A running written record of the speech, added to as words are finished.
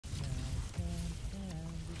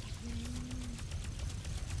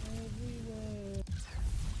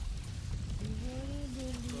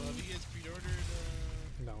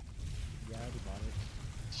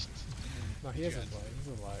He hasn't lied.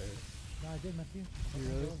 He's a liar. No, I did, Matthew. You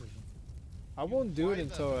really? I won't do it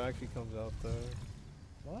until it actually comes out, though.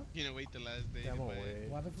 What? You know, wait the last day. Yeah, I to won't buy it. wait.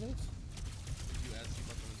 What happened, please? You asked me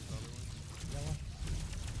about the $100 one. That one?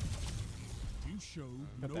 You show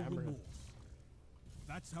Got no the hammer. remorse.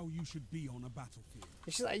 That's how you should be on a battlefield.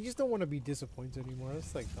 It's just, I just don't want to be disappointed anymore.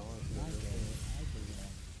 That's like gone. I get it. I get it.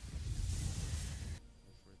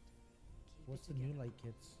 What's the new light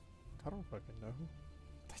kits? I don't fucking know.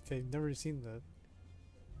 I've never seen that.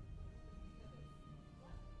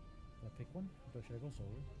 Should I pick one? Or should I go solo?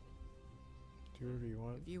 Do whatever you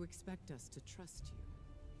want. If you expect us to trust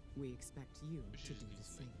you, we expect you We to should do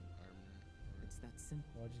just the use, like, same. armor. It's that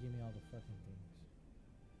simple. Well, just give me all the fucking things.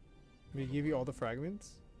 We give you all the fragments?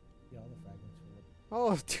 Yeah, all the fragments for it.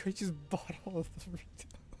 Oh, dude, I just bought all of them.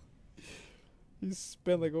 You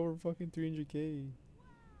spent like over fucking 300k.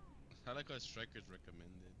 I like how strikers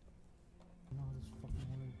recommended. No, this fucking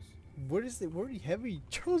works. What is it? What are you heavy?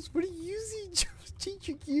 Charles, what are you using? Charles, change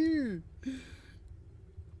your gear.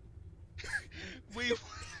 Wait,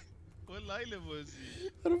 what Lila was he?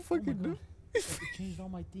 I don't fucking know. It changed all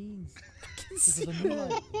my things. I This can is a see new that.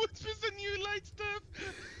 light. Oh, it's just a new light stuff.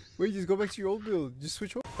 Wait, just go back to your old build. Just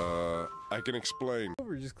switch I can explain.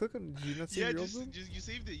 over. Just click on. Did you not see Yeah, your old just, build? you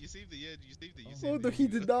saved it. You saved it. Yeah, you saved it. You Oh saved no, it. he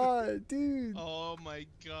did not, dude. Oh my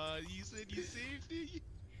god, you said you saved it.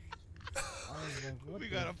 I was like, what We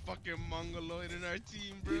the- got a fucking mongoloid in our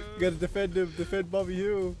team, bro. You gotta defend him. Defend Bobby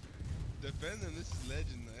Hill. Defend him. This is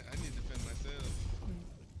legend. I need to defend myself.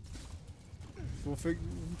 We'll figure.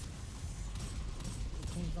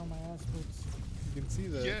 It changed all my ass boots. You can see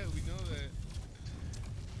that. Yeah, we know that.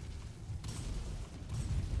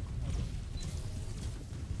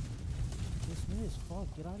 This me as fuck.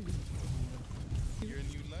 Get out of here. You're a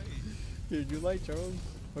new light. Here, new light, Charles.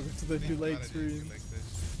 Welcome to the new light Gotta do shit experience. like that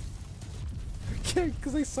shit. Okay,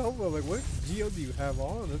 because I saw one. I'm like, what GL do you have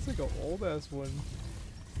on? That's like an old ass one.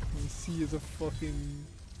 You see, it's a fucking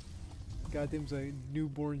goddamn like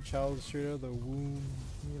newborn child straight out of the womb.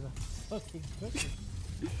 You're the fucking cookie.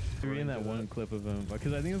 We're in that one clip of him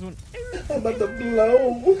because I think it was one. I'm about to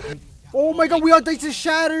blow. Oh my god, we all died to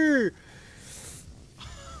shatter.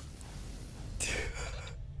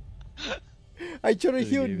 I tried to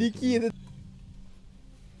heal Nikki and then.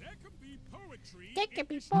 There can be poetry. That could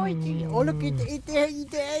be poetry. Oh look at it there,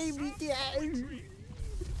 it there, it there. I don't know.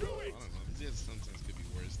 These sometimes could be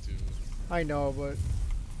worse too. I know, but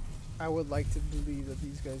I would like to believe that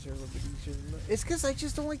these guys are a little bit easier. It's because I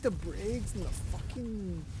just don't like the Briggs and the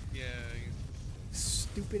fucking Yeah.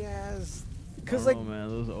 stupid ass. Oh Because like man,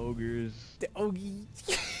 those ogres, the Ogie.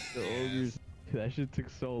 the ogres. That shit took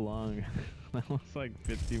so long. That was like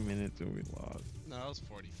 50 minutes and we lost. No, that was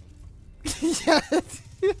 40 fun. Yeah.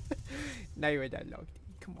 Now you're that long.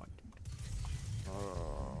 Come on.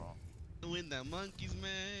 When the monkeys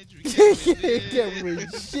match, we Can't win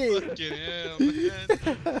shit. Fucking hell,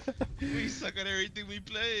 man. We suck at everything we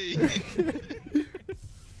play.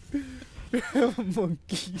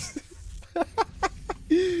 Monkeys.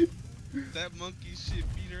 That monkey shit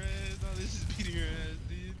beat her ass. No, this is beating her ass,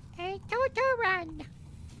 dude. Hey, Toto, run.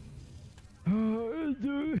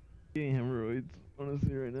 Dude, getting hemorrhoids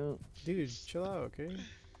honestly right now. Dude, chill out, okay?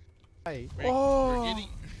 Hi.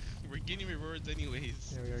 We're getting rewards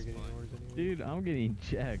anyways. Yeah, we are It's getting fine. rewards anyway. Dude, I'm getting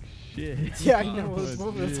jack shit. Yeah, I know. Oh, It's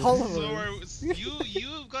dude. all of So us.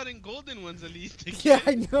 you've gotten golden ones at least. Yeah,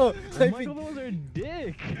 I know. Oh my god, those are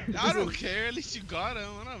dick. I don't care. At least you got them.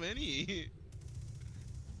 I don't have any.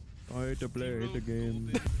 I hate to play Zero the game.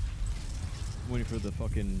 golden. Waiting for the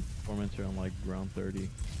fucking tormentor on like round 30.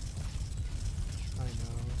 I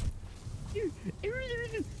know.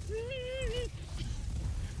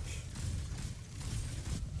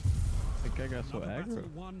 That guy got so Another battle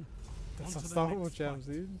aggro. won. That's On to the unstoppable next jams,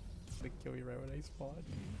 fight. dude. They kill you right when I spawn.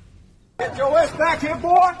 Get your ass back here,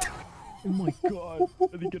 boy! Oh my god.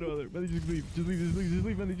 Manny, get out of there. Manny, just leave. Just leave, just leave, just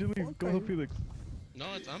leave, Manny, just leave. Go help Felix. No,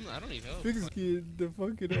 I don't need help. Big kid, the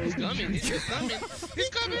fucking He's coming. He's coming. He's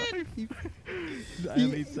coming. I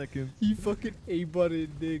have 8 seconds. He fucking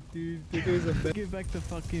A-butted Nick, dude. That guy's a mess. Get back to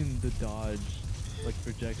fucking the dodge. Like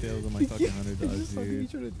projectiles on my fucking 100 He's dodge, just fucking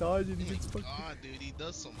dude. trying to dodge and he Oh my gets fucking. god, dude, he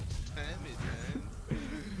does so much damage,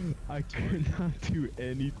 man. I could not do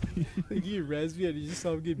anything. Like he res me and he just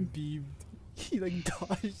saw him get beamed. He like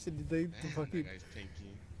dodged and he like the Damn, fucking. that guy's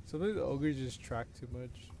tanky. Sometimes the ogres just track too much.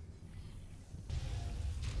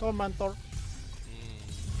 Tormentor.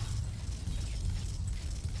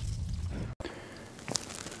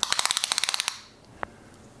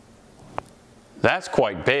 That's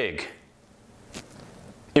quite big.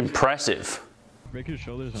 Impressive. Break his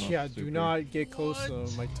shoulders and I'll Yeah, do super. not get close to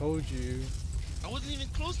him. I told you. I wasn't even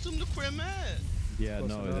close to him. Look where I'm at. Yeah, Close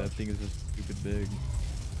no, enough. that thing is just stupid big.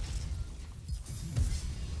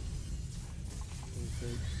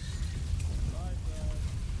 Okay.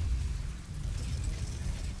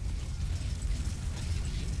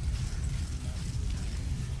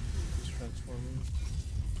 Just transforming.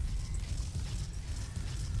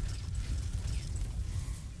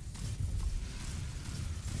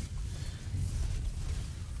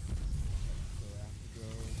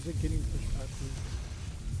 Is it getting pushed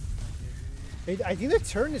back? I think the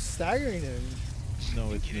turn is staggering him.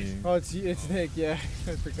 No, it's me. Oh, it's Nick. Yeah,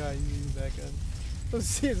 I forgot you used that gun. Let's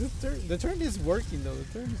see. The turn is working though. The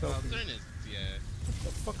turn is Well, helping. turn is, yeah.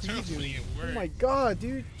 What the fuck are Turn you was putting doing? in Oh work. my god,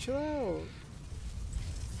 dude, chill out.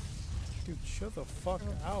 Dude, chill the fuck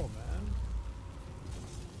out, man.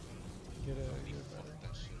 Get a better.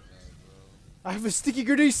 That shit out, bro. I have a sticky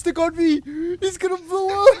grenade stuck on me. It's gonna blow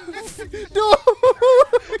up. No.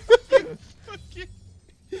 Okay.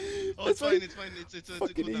 Oh, That's it's fine, like it's fine. It's a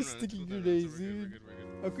fucking cooldown run. sticky It's a cooldown run, so grenades, we're good, dude. we're good.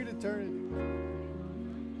 I'm gonna turn it.